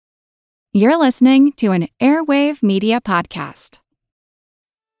You're listening to an Airwave Media Podcast.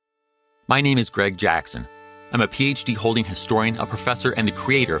 My name is Greg Jackson. I'm a PhD-holding historian, a professor, and the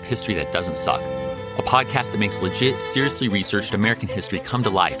creator of History That Doesn't Suck, a podcast that makes legit, seriously researched American history come to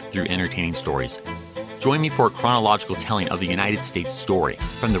life through entertaining stories. Join me for a chronological telling of the United States story,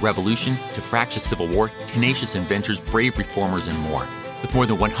 from the Revolution to fractious Civil War, tenacious inventors, brave reformers, and more. With more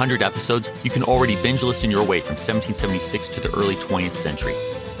than 100 episodes, you can already binge listen your way from 1776 to the early 20th century.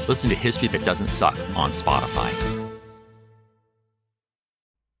 Listen to History That Doesn't Suck on Spotify.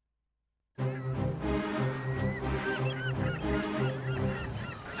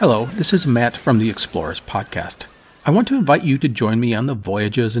 Hello, this is Matt from the Explorers Podcast. I want to invite you to join me on the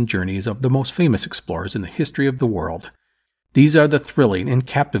voyages and journeys of the most famous explorers in the history of the world. These are the thrilling and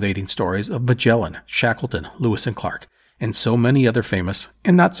captivating stories of Magellan, Shackleton, Lewis and Clark, and so many other famous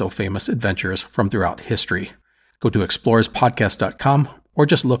and not so famous adventurers from throughout history. Go to explorerspodcast.com or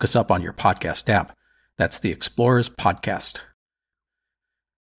just look us up on your podcast app. That's the Explorers Podcast.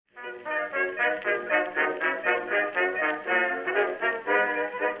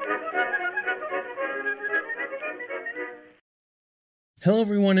 Hello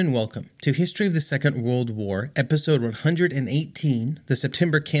everyone and welcome to History of the Second World War, Episode 118, The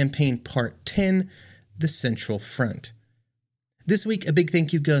September Campaign Part 10, The Central Front. This week, a big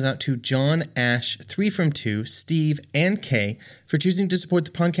thank you goes out to John, Ash, 3 from 2, Steve, and Kay for choosing to support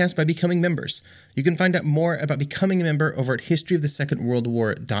the podcast by becoming members. You can find out more about becoming a member over at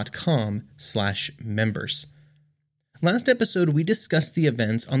historyofthesecondworldwar.com/members. Last episode, we discussed the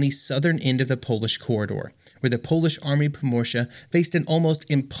events on the southern end of the Polish corridor, where the Polish Army Pomorza faced an almost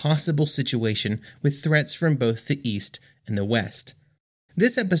impossible situation with threats from both the east and the west.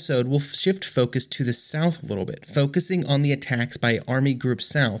 This episode will shift focus to the south a little bit, focusing on the attacks by Army Group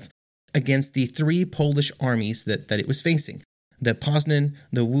South against the 3 Polish armies that it was facing, the Poznan,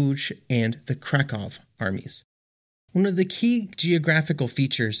 the Łódź, and the Kraków armies. One of the key geographical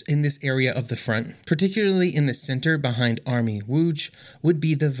features in this area of the front, particularly in the center behind Army Łódź, would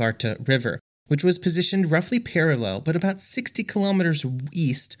be the Warta River, which was positioned roughly parallel but about 60 kilometers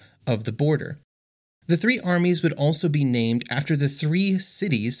east of the border. The 3 armies would also be named after the 3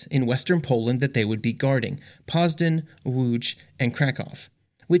 cities in western Poland that they would be guarding, Poznan, Łódź, and Kraków,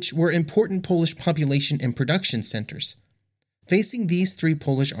 which were important Polish population and production centers. Facing these 3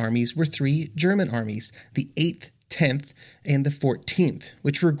 Polish armies were 3 German armies, the 8th, 10th, and the 14th,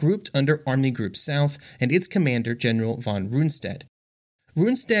 which were grouped under Army Group South and its commander, General von Rundstedt.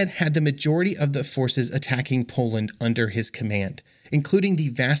 Rundstedt had the majority of the forces attacking Poland under his command, including the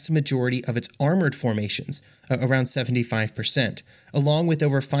vast majority of its armored formations, around 75%, along with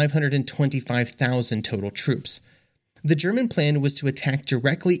over 525,000 total troops. The German plan was to attack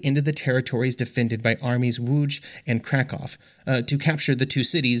directly into the territories defended by armies Łódź and Kraków, to capture the 2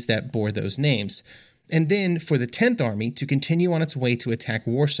 cities that bore those names, and then for the 10th Army to continue on its way to attack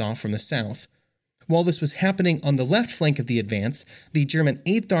Warsaw from the south. While this was happening on the left flank of the advance, the German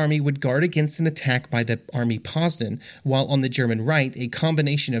 8th Army would guard against an attack by the Army Poznan, while on the German right, a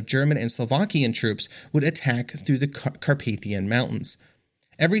combination of German and Slovakian troops would attack through the Carpathian Mountains.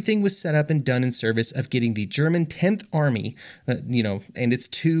 Everything was set up and done in service of getting the German 10th Army, and its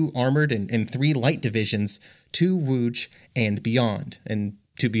 2 armored and 3 light divisions to Łódź and beyond. And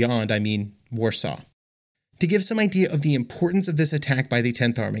to beyond, I mean Warsaw. To give some idea of the importance of this attack by the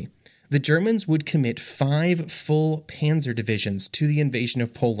 10th Army, the Germans would commit 5 full panzer divisions to the invasion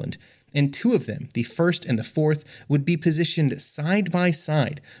of Poland, and 2 of them, the 1st and the 4th, would be positioned side by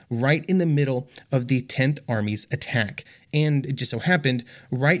side right in the middle of the 10th Army's attack, and it just so happened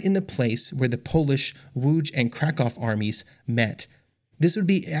right in the place where the Polish Łódź and Kraków armies met. This would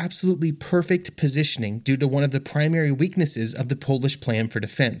be absolutely perfect positioning due to one of the primary weaknesses of the Polish plan for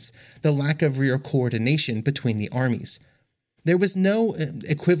defense, the lack of rear coordination between the armies. There was no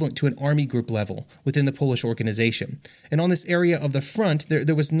equivalent to an army group level within the Polish organization, and on this area of the front,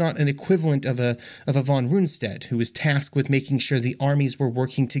 there was not an equivalent of a von Rundstedt who was tasked with making sure the armies were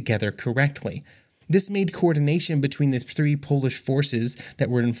working together correctly. This made coordination between the 3 Polish forces that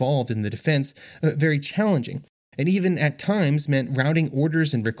were involved in the defense very challenging, and even at times meant routing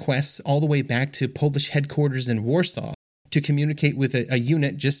orders and requests all the way back to Polish headquarters in Warsaw to communicate with a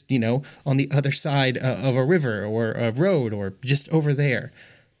unit just, on the other side of a river or a road or just over there.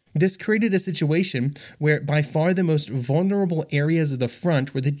 This created a situation where by far the most vulnerable areas of the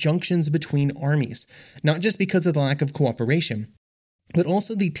front were the junctions between armies, not just because of the lack of cooperation, but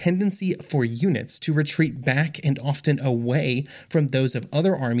also the tendency for units to retreat back and often away from those of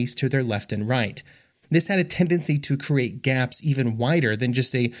other armies to their left and right. This had a tendency to create gaps even wider than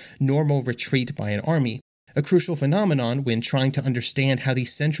just a normal retreat by an army, a crucial phenomenon when trying to understand how the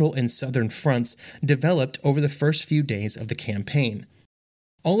central and southern fronts developed over the first few days of the campaign.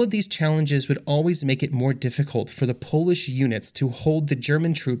 All of these challenges would always make it more difficult for the Polish units to hold the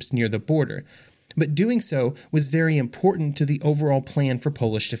German troops near the border, but doing so was very important to the overall plan for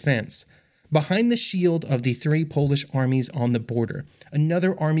Polish defense. Behind the shield of the three Polish armies on the border,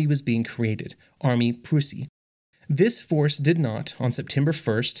 another army was being created, Armii Prusy. This force did not, on September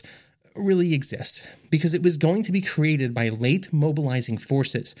 1st, really exist, because it was going to be created by late mobilizing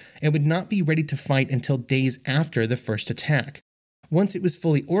forces and would not be ready to fight until days after the first attack. Once it was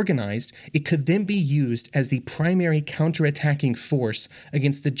fully organized, it could then be used as the primary counterattacking force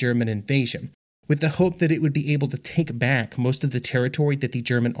against the German invasion, with the hope that it would be able to take back most of the territory that the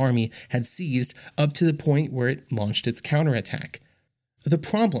German army had seized up to the point where it launched its counterattack. The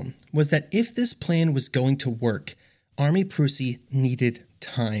problem was that if this plan was going to work, Armii Prusy needed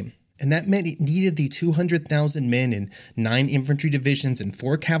time. And that meant it needed the 200,000 men in 9 infantry divisions and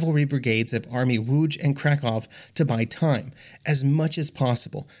 4 cavalry brigades of Army Łódź and Kraków to buy time as much as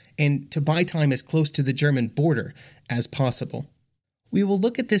possible, and to buy time as close to the German border as possible. We will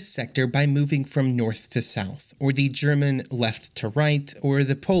look at this sector by moving from north to south, or the German left to right, or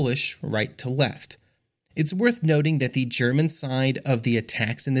the Polish right to left. It's worth noting that the German side of the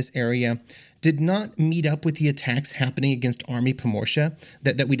attacks in this area did not meet up with the attacks happening against Armii Pomorza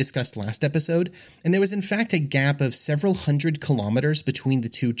that we discussed last episode, and there was in fact a gap of several hundred kilometers between the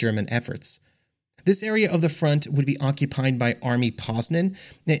two German efforts. This area of the front would be occupied by Armii Poznan,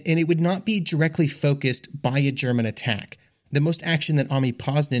 and it would not be directly focused by a German attack. The most action that Armii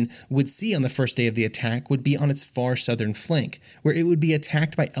Poznan would see on the first day of the attack would be on its far southern flank, where it would be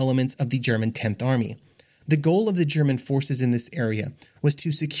attacked by elements of the German 10th Army. The goal of the German forces in this area was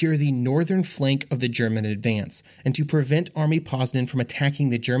to secure the northern flank of the German advance and to prevent Armii Poznan from attacking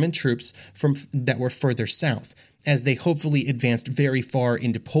the German troops that were further south, as they hopefully advanced very far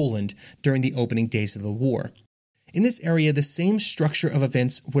into Poland during the opening days of the war. In this area, the same structure of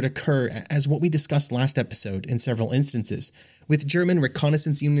events would occur as what we discussed last episode in several instances, with German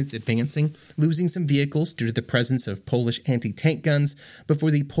reconnaissance units advancing, losing some vehicles due to the presence of Polish anti-tank guns,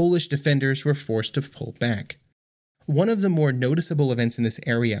 before the Polish defenders were forced to pull back. One of the more noticeable events in this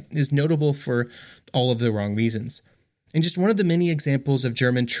area is notable for all of the wrong reasons. In just one of the many examples of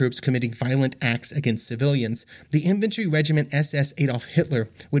German troops committing violent acts against civilians, the infantry regiment SS Adolf Hitler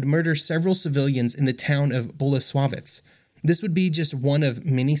would murder several civilians in the town of Bolesławiec. This would be just one of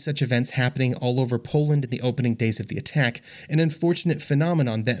many such events happening all over Poland in the opening days of the attack, an unfortunate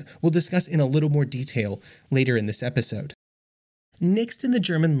phenomenon that we'll discuss in a little more detail later in this episode. Next in the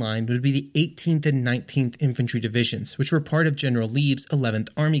German line would be the 18th and 19th Infantry Divisions, which were part of General Lieb's 11th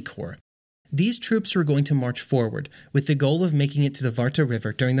Army Corps. These troops were going to march forward, with the goal of making it to the Warta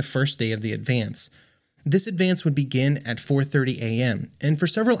River during the first day of the advance. This advance would begin at 4:30 a.m., and for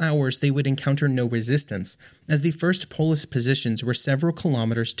several hours they would encounter no resistance, as the first Polish positions were several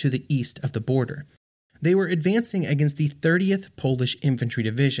kilometers to the east of the border. They were advancing against the 30th Polish Infantry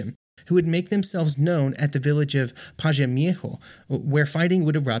Division, who would make themselves known at the village of Paźmierzyce, where fighting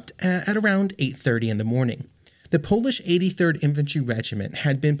would erupt at around 8:30 in the morning. The Polish 83rd Infantry Regiment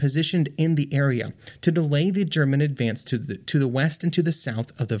had been positioned in the area to delay the German advance to the west and to the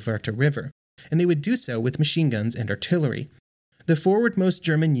south of the Warta River, and they would do so with machine guns and artillery. The forwardmost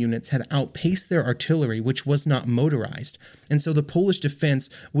German units had outpaced their artillery, which was not motorized, and so the Polish defense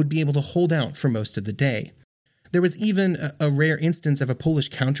would be able to hold out for most of the day. There was even a rare instance of a Polish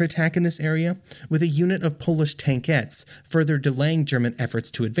counterattack in this area, with a unit of Polish tankettes further delaying German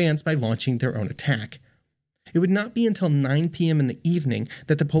efforts to advance by launching their own attack. It would not be until 9 p.m. in the evening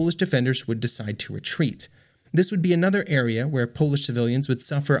that the Polish defenders would decide to retreat. This would be another area where Polish civilians would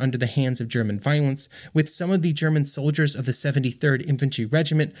suffer under the hands of German violence, with some of the German soldiers of the 73rd Infantry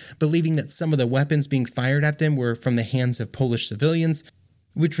Regiment believing that some of the weapons being fired at them were from the hands of Polish civilians,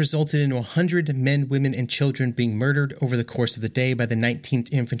 which resulted in 100 men, women, and children being murdered over the course of the day by the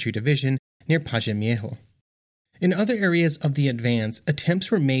 19th Infantry Division near Paźmierzyce. In other areas of the advance, attempts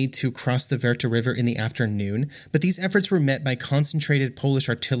were made to cross the Warta River in the afternoon, but these efforts were met by concentrated Polish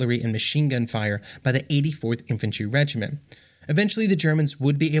artillery and machine gun fire by the 84th Infantry Regiment. Eventually, the Germans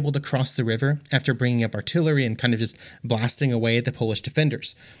would be able to cross the river after bringing up artillery and kind of just blasting away at the Polish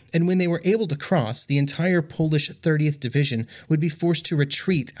defenders. And when they were able to cross, the entire Polish 30th Division would be forced to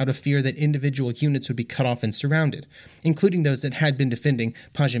retreat out of fear that individual units would be cut off and surrounded, including those that had been defending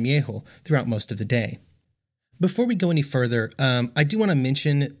Paźmierzyce throughout most of the day. Before we go any further, I do want to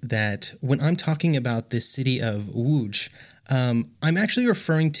mention that when I'm talking about this city of Łódź, I'm actually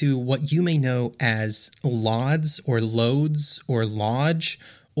referring to what you may know as Lodz or Lodz or Lodge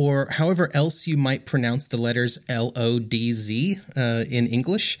or however else you might pronounce the letters Lodz in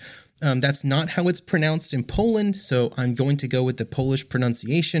English. That's not how it's pronounced in Poland, so I'm going to go with the Polish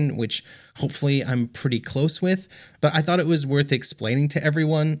pronunciation, which hopefully I'm pretty close with. But I thought it was worth explaining to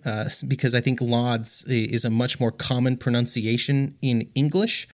everyone because I think Lodz is a much more common pronunciation in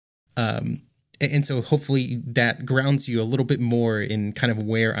English. And so hopefully that grounds you a little bit more in kind of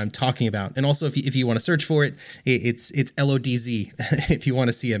where I'm talking about. And also, if you want to search for it, it's Lodz if you want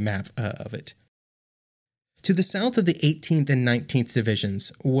to see a map of it. To the south of the 18th and 19th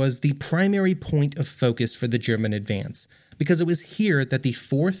Divisions was the primary point of focus for the German advance, because it was here that the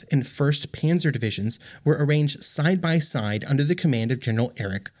 4th and 1st Panzer Divisions were arranged side by side under the command of General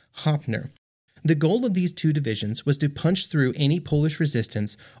Erich Hoppner. The goal of these two divisions was to punch through any Polish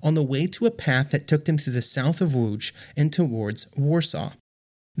resistance on the way to a path that took them to the south of Łódź and towards Warsaw.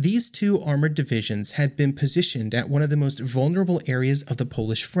 These two armored divisions had been positioned at one of the most vulnerable areas of the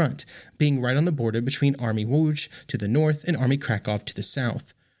Polish front, being right on the border between Army Łódź to the north and Army Krakow to the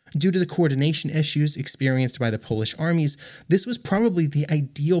south. Due to the coordination issues experienced by the Polish armies, this was probably the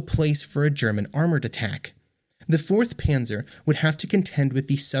ideal place for a German armored attack. The 4th Panzer would have to contend with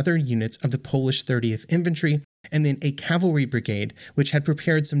the southern units of the Polish 30th Infantry and then a cavalry brigade which had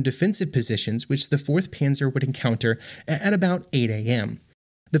prepared some defensive positions which the 4th Panzer would encounter at about 8 a.m.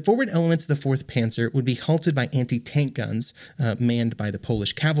 The forward elements of the 4th Panzer would be halted by anti-tank guns manned by the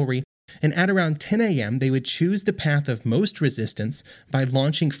Polish cavalry, and at around 10 a.m. they would choose the path of most resistance by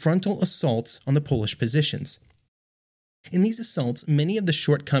launching frontal assaults on the Polish positions. In these assaults, many of the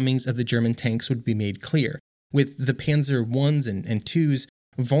shortcomings of the German tanks would be made clear, with the Panzer Is and IIs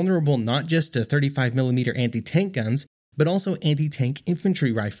vulnerable not just to 35mm anti-tank guns, but also anti-tank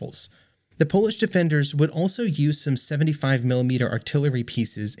infantry rifles. The Polish defenders would also use some 75mm artillery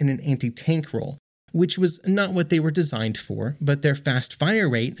pieces in an anti-tank role, which was not what they were designed for, but their fast fire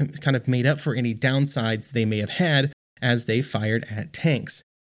rate kind of made up for any downsides they may have had as they fired at tanks.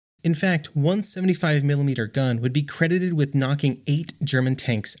 In fact, one 75mm gun would be credited with knocking 8 German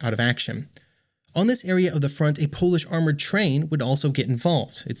tanks out of action. On this area of the front, a Polish armored train would also get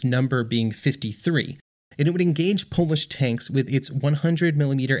involved, its number being 53, and it would engage Polish tanks with its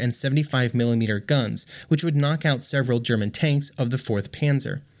 100mm and 75mm guns, which would knock out several German tanks of the 4th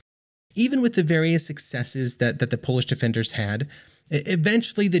Panzer. Even with the various successes that the Polish defenders had,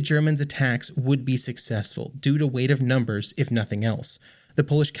 eventually the Germans' attacks would be successful due to weight of numbers, if nothing else. The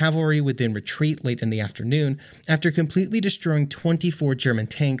Polish cavalry would then retreat late in the afternoon after completely destroying 24 German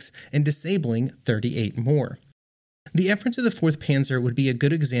tanks and disabling 38 more. The efforts of the 4th Panzer would be a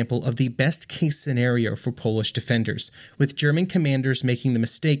good example of the best-case scenario for Polish defenders, with German commanders making the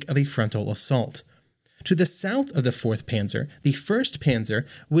mistake of a frontal assault. To the south of the 4th Panzer, the 1st Panzer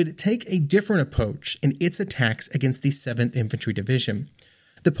would take a different approach in its attacks against the 7th Infantry Division.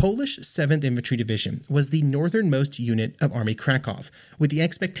 The Polish 7th Infantry Division was the northernmost unit of Army Krakow, with the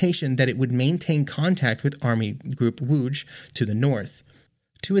expectation that it would maintain contact with Army Group Łódź to the north.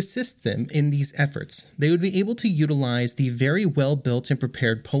 To assist them in these efforts, they would be able to utilize the very well-built and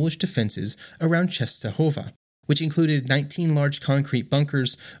prepared Polish defenses around Częstochowa, which included 19 large concrete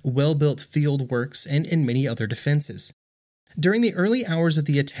bunkers, well-built field works, and many other defenses. During the early hours of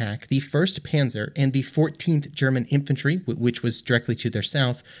the attack, the 1st Panzer and the 14th German Infantry, which was directly to their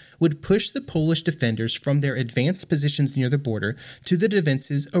south, would push the Polish defenders from their advanced positions near the border to the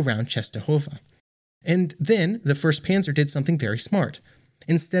defenses around Częstochowa. And then the 1st Panzer did something very smart.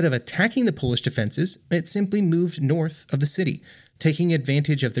 Instead of attacking the Polish defenses, it simply moved north of the city, taking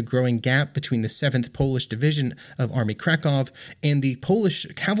advantage of the growing gap between the 7th Polish Division of Army Krakow and the Polish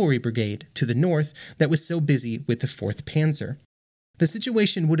Cavalry Brigade to the north that was so busy with the 4th Panzer. The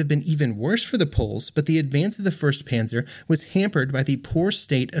situation would have been even worse for the Poles, but the advance of the 1st Panzer was hampered by the poor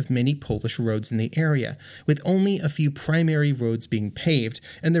state of many Polish roads in the area, with only a few primary roads being paved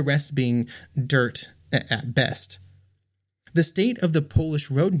and the rest being dirt at best. The state of the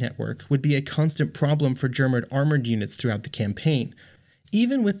Polish road network would be a constant problem for German armored units throughout the campaign.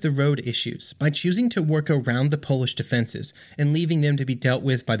 Even with the road issues, by choosing to work around the Polish defenses and leaving them to be dealt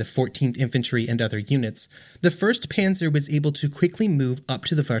with by the 14th Infantry and other units, the 1st Panzer was able to quickly move up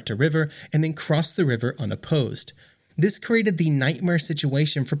to the Warta River and then cross the river unopposed. This created the nightmare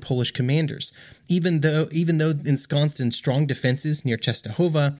situation for Polish commanders. Even though ensconced in strong defenses near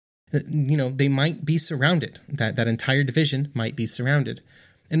Częstochowa, they might be surrounded. That entire division might be surrounded.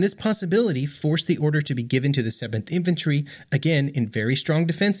 And this possibility forced the order to be given to the 7th Infantry, again in very strong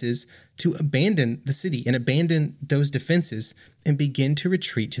defenses, to abandon the city and abandon those defenses and begin to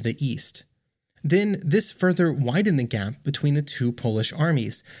retreat to the east. Then this further widened the gap between the two Polish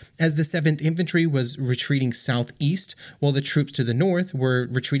armies, as the 7th Infantry was retreating southeast, while the troops to the north were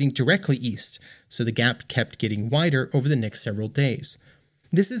retreating directly east, so the gap kept getting wider over the next several days.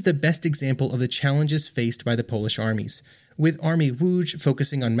 This is the best example of the challenges faced by the Polish armies, with Army Łódź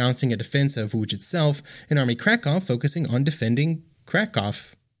focusing on mounting a defense of Łódź itself, and Army Krakow focusing on defending Krakow,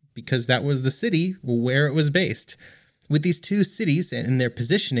 because that was the city where it was based. With these two cities and their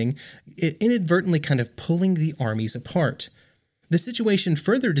positioning, it inadvertently kind of pulling the armies apart. The situation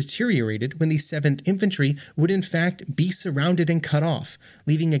further deteriorated when the 7th Infantry would in fact be surrounded and cut off,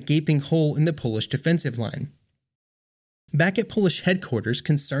 leaving a gaping hole in the Polish defensive line. Back at Polish headquarters,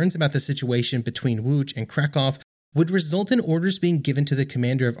 concerns about the situation between Łódź and Krakow would result in orders being given to the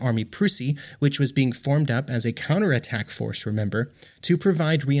commander of Army Prusy, which was being formed up as a counterattack force, remember, to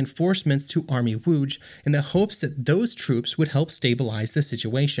provide reinforcements to Army Łódź in the hopes that those troops would help stabilize the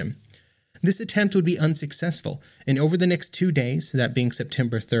situation. This attempt would be unsuccessful, and over the next 2 days, that being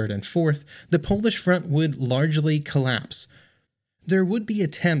September 3rd and 4th, the Polish front would largely collapse. There would be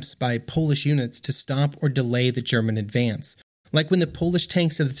attempts by Polish units to stop or delay the German advance, like when the Polish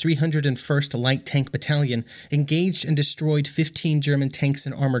tanks of the 301st Light Tank Battalion engaged and destroyed 15 German tanks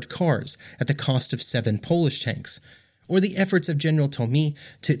and armored cars at the cost of 7 Polish tanks, or the efforts of General Tomy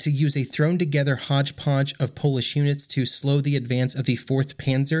to use a thrown-together hodgepodge of Polish units to slow the advance of the 4th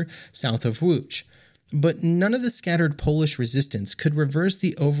Panzer south of Łódź. But none of the scattered Polish resistance could reverse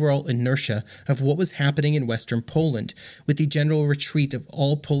the overall inertia of what was happening in western Poland, with the general retreat of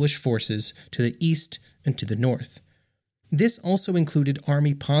all Polish forces to the east and to the north. This also included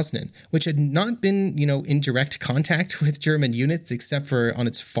Army Poznan, which had not been, in direct contact with German units except for on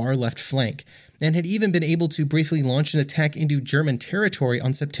its far left flank, and had even been able to briefly launch an attack into German territory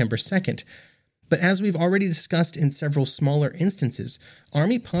on September 2nd. But as we've already discussed in several smaller instances,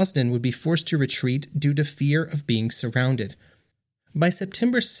 Army Poznan would be forced to retreat due to fear of being surrounded. By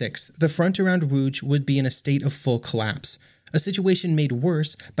September 6th, the front around Łódź would be in a state of full collapse, a situation made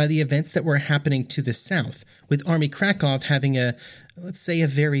worse by the events that were happening to the south, with Army Krakow having a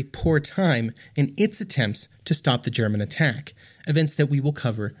very poor time in its attempts to stop the German attack, events that we will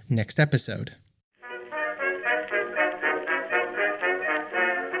cover next episode.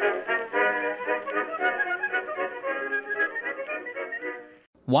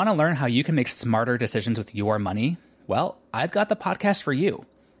 Want to learn how you can make smarter decisions with your money? Well, I've got the podcast for you.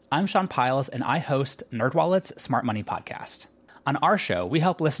 I'm Sean Piles, and I host NerdWallet's Smart Money Podcast. On our show, we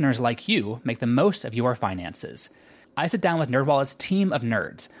help listeners like you make the most of your finances. I sit down with NerdWallet's team of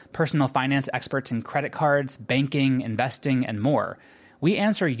nerds, personal finance experts in credit cards, banking, investing, and more. We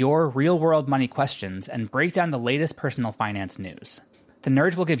answer your real-world money questions and break down the latest personal finance news. The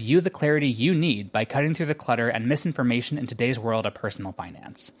nerds will give you the clarity you need by cutting through the clutter and misinformation in today's world of personal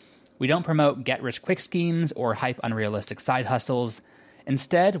finance. We don't promote get-rich-quick schemes or hype unrealistic side hustles.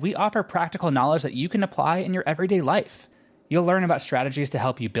 Instead, we offer practical knowledge that you can apply in your everyday life. You'll learn about strategies to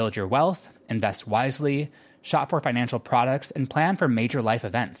help you build your wealth, invest wisely, shop for financial products, and plan for major life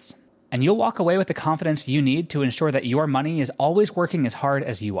events. And you'll walk away with the confidence you need to ensure that your money is always working as hard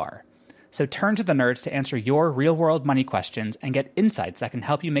as you are. So turn to the nerds to answer your real-world money questions and get insights that can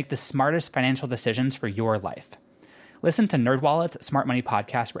help you make the smartest financial decisions for your life. Listen to NerdWallet's Smart Money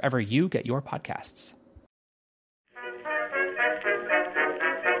Podcast wherever you get your podcasts.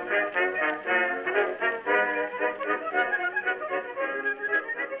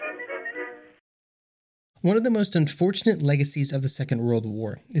 One of the most unfortunate legacies of the Second World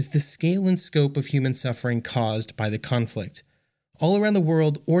War is the scale and scope of human suffering caused by the conflict. All around the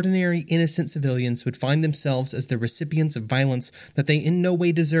world, ordinary, innocent civilians would find themselves as the recipients of violence that they in no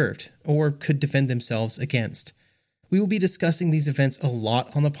way deserved or could defend themselves against. We will be discussing these events a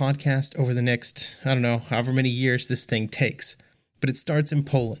lot on the podcast over the next, however many years this thing takes. But it starts in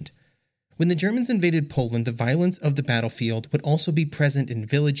Poland. When the Germans invaded Poland, the violence of the battlefield would also be present in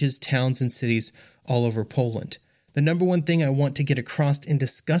villages, towns, and cities all over Poland. The number one thing I want to get across in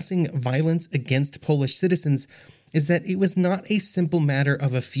discussing violence against Polish citizens is that it was not a simple matter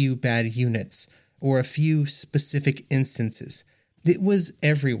of a few bad units or a few specific instances. It was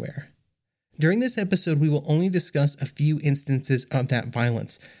everywhere. During this episode, we will only discuss a few instances of that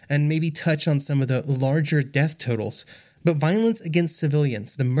violence and maybe touch on some of the larger death totals. But violence against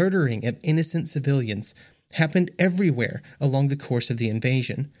civilians, the murdering of innocent civilians, happened everywhere along the course of the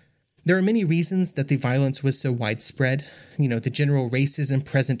invasion. There are many reasons that the violence was so widespread. The general racism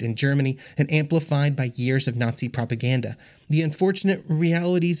present in Germany and amplified by years of Nazi propaganda, the unfortunate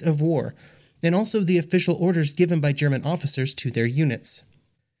realities of war, and also the official orders given by German officers to their units.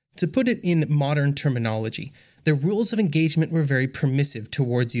 To put it in modern terminology, The rules of engagement were very permissive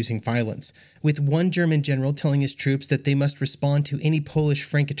towards using violence, with one German general telling his troops that they must respond to any Polish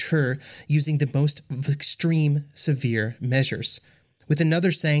franc-tireur using the most extreme, severe measures, with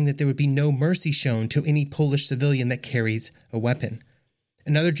another saying that there would be no mercy shown to any Polish civilian that carries a weapon.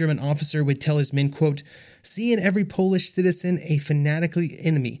 Another German officer would tell his men, quote, "See in every Polish citizen a fanatical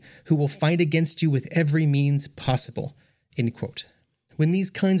enemy who will fight against you with every means possible," end quote. When these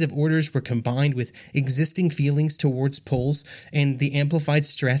kinds of orders were combined with existing feelings towards Poles and the amplified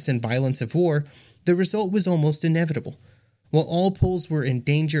stress and violence of war, the result was almost inevitable. While all Poles were in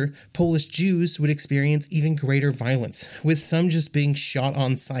danger, Polish Jews would experience even greater violence, with some just being shot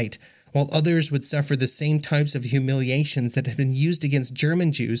on sight, while others would suffer the same types of humiliations that had been used against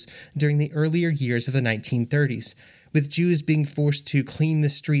German Jews during the earlier years of the 1930s, with Jews being forced to clean the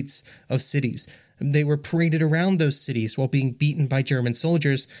streets of cities. They were paraded around those cities while being beaten by German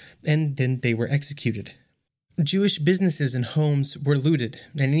soldiers, and then they were executed. Jewish businesses and homes were looted,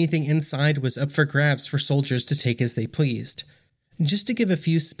 and anything inside was up for grabs for soldiers to take as they pleased. Just to give a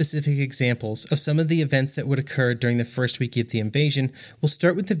few specific examples of some of the events that would occur during the first week of the invasion, we'll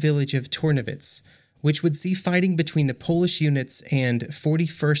start with the village of Tornowitz, which would see fighting between the Polish units and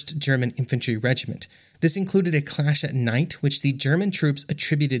 41st German Infantry Regiment. This included a clash at night, which the German troops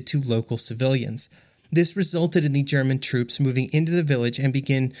attributed to local civilians. This resulted in the German troops moving into the village and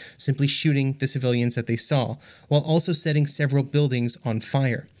begin simply shooting the civilians that they saw, while also setting several buildings on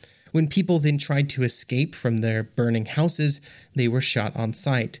fire. When people then tried to escape from their burning houses, they were shot on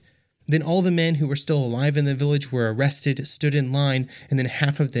sight. Then all the men who were still alive in the village were arrested, stood in line, and then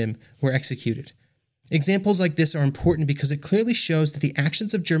half of them were executed. Examples like this are important because it clearly shows that the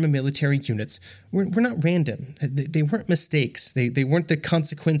actions of German military units were not random. They weren't mistakes. They weren't the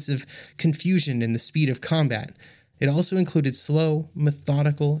consequence of confusion and the speed of combat. It also included slow,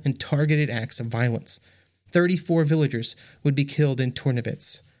 methodical, and targeted acts of violence. 34 villagers would be killed in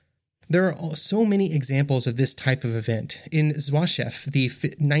Tornowitz. There are so many examples of this type of event. In Zwaszew, the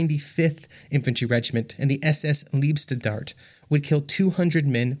 95th Infantry Regiment and the SS Liebstadart would kill 200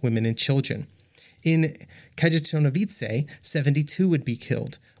 men, women, and children. In Kajetonowice, 72 would be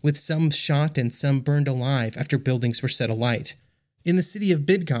killed, with some shot and some burned alive after buildings were set alight. In the city of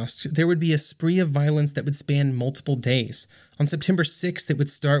Bydgoszcz, there would be a spree of violence that would span multiple days. On September 6th, it would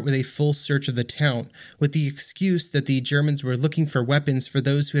start with a full search of the town, with the excuse that the Germans were looking for weapons for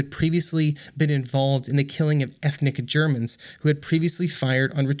those who had previously been involved in the killing of ethnic Germans who had previously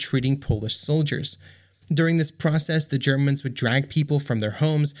fired on retreating Polish soldiers. During this process, the Germans would drag people from their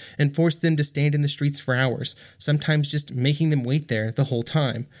homes and force them to stand in the streets for hours, sometimes just making them wait there the whole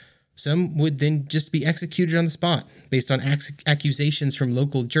time. Some would then just be executed on the spot, based on accusations from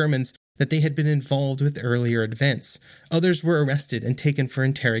local Germans that they had been involved with earlier events. Others were arrested and taken for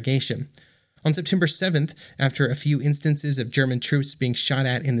interrogation. On September 7th, after a few instances of German troops being shot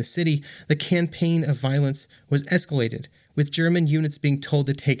at in the city, the campaign of violence was escalated, with German units being told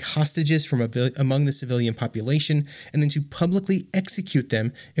to take hostages from among the civilian population and then to publicly execute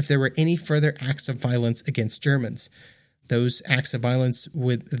them if there were any further acts of violence against Germans. Those acts of violence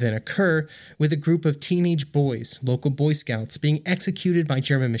would then occur with a group of teenage boys, local Boy Scouts, being executed by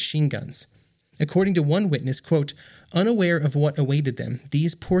German machine guns. According to one witness, quote, "Unaware of what awaited them,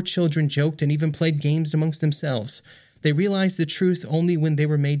 these poor children joked and even played games amongst themselves. They realized the truth only when they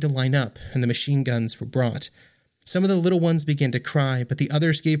were made to line up and the machine guns were brought. Some of the little ones began to cry, but the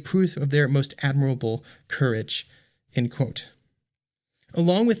others gave proof of their most admirable courage," end quote.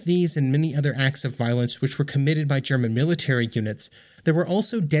 Along with these and many other acts of violence which were committed by German military units, there were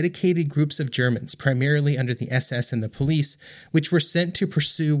also dedicated groups of Germans, primarily under the SS and the police, which were sent to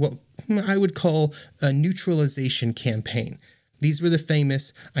pursue what I would call a neutralization campaign. These were the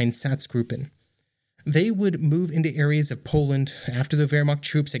famous Einsatzgruppen. They would move into areas of Poland after the Wehrmacht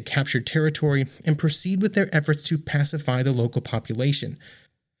troops had captured territory and proceed with their efforts to pacify the local population.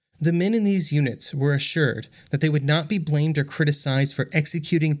 The men in these units were assured that they would not be blamed or criticized for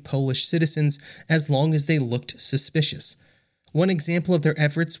executing Polish citizens as long as they looked suspicious. One example of their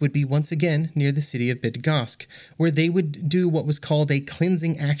efforts would be once again near the city of Bydgoszcz, where they would do what was called a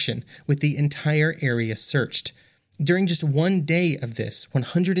cleansing action with the entire area searched. During just one day of this,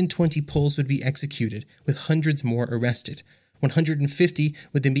 120 Poles would be executed, with hundreds more arrested. 150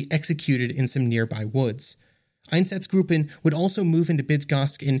 would then be executed in some nearby woods. Einsatzgruppen would also move into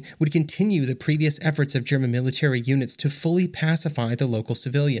Bydgoszcz and would continue the previous efforts of German military units to fully pacify the local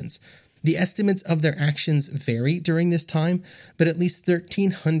civilians. The estimates of their actions vary during this time, but at least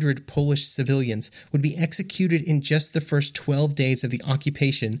 1,300 Polish civilians would be executed in just the first 12 days of the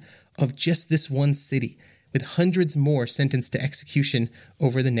occupation of just this one city, with hundreds more sentenced to execution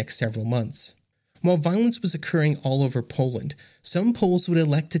over the next several months. While violence was occurring all over Poland, some Poles would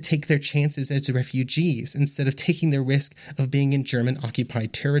elect to take their chances as refugees instead of taking the risk of being in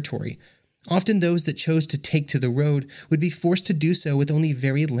German-occupied territory. Often those that chose to take to the road would be forced to do so with only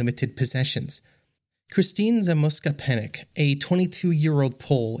very limited possessions. Krystine Zamoska-Penik, a 22-year-old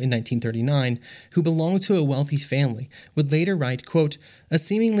Pole in 1939 who belonged to a wealthy family, would later write, quote, "A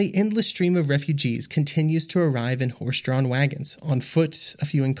seemingly endless stream of refugees continues to arrive in horse-drawn wagons, on foot, a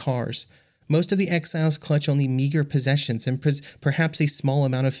few in cars. Most of the exiles clutch only meager possessions and perhaps a small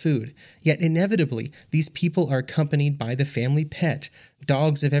amount of food. Yet inevitably, these people are accompanied by the family pet.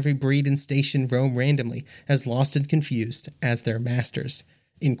 Dogs of every breed and station roam randomly, as lost and confused as their masters."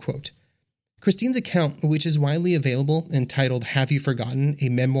 End quote. Krystine's account, which is widely available, entitled Have You Forgotten? A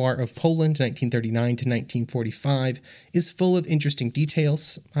Memoir of Poland, 1939 to 1945, is full of interesting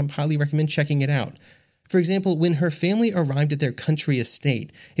details. I highly recommend checking it out. For example, when her family arrived at their country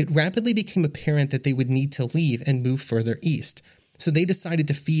estate, it rapidly became apparent that they would need to leave and move further east. So they decided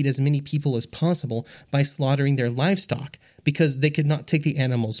to feed as many people as possible by slaughtering their livestock, because they could not take the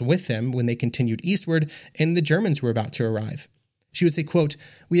animals with them when they continued eastward and the Germans were about to arrive. She would say, quote,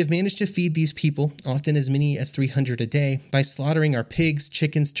 "We have managed to feed these people, often as many as 300 a day, by slaughtering our pigs,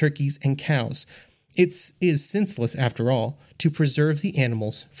 chickens, turkeys, and cows. It is senseless, after all, to preserve the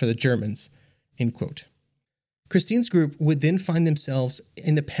animals for the Germans." End quote. Krystine's group would then find themselves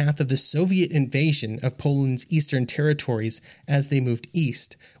in the path of the Soviet invasion of Poland's eastern territories as they moved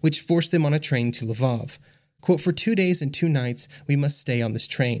east, which forced them on a train to Lvov. Quote, "For 2 days and 2 nights, we must stay on this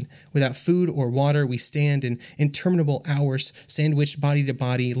train. Without food or water, we stand in interminable hours, sandwiched body to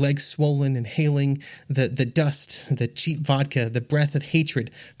body, legs swollen, inhaling the dust, the cheap vodka, the breath of hatred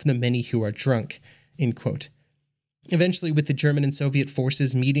from the many who are drunk." End quote. Eventually, with the German and Soviet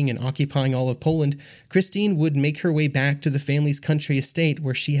forces meeting and occupying all of Poland, Krystine would make her way back to the family's country estate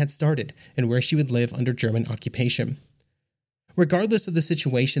where she had started and where she would live under German occupation. Regardless of the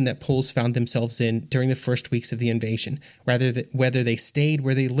situation that Poles found themselves in during the first weeks of the invasion, whether they stayed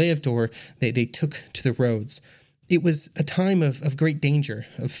where they lived or they took to the roads, it was a time of great danger,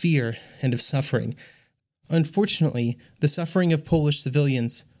 of fear, and of suffering. Unfortunately, the suffering of Polish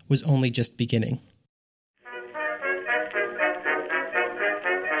civilians was only just beginning.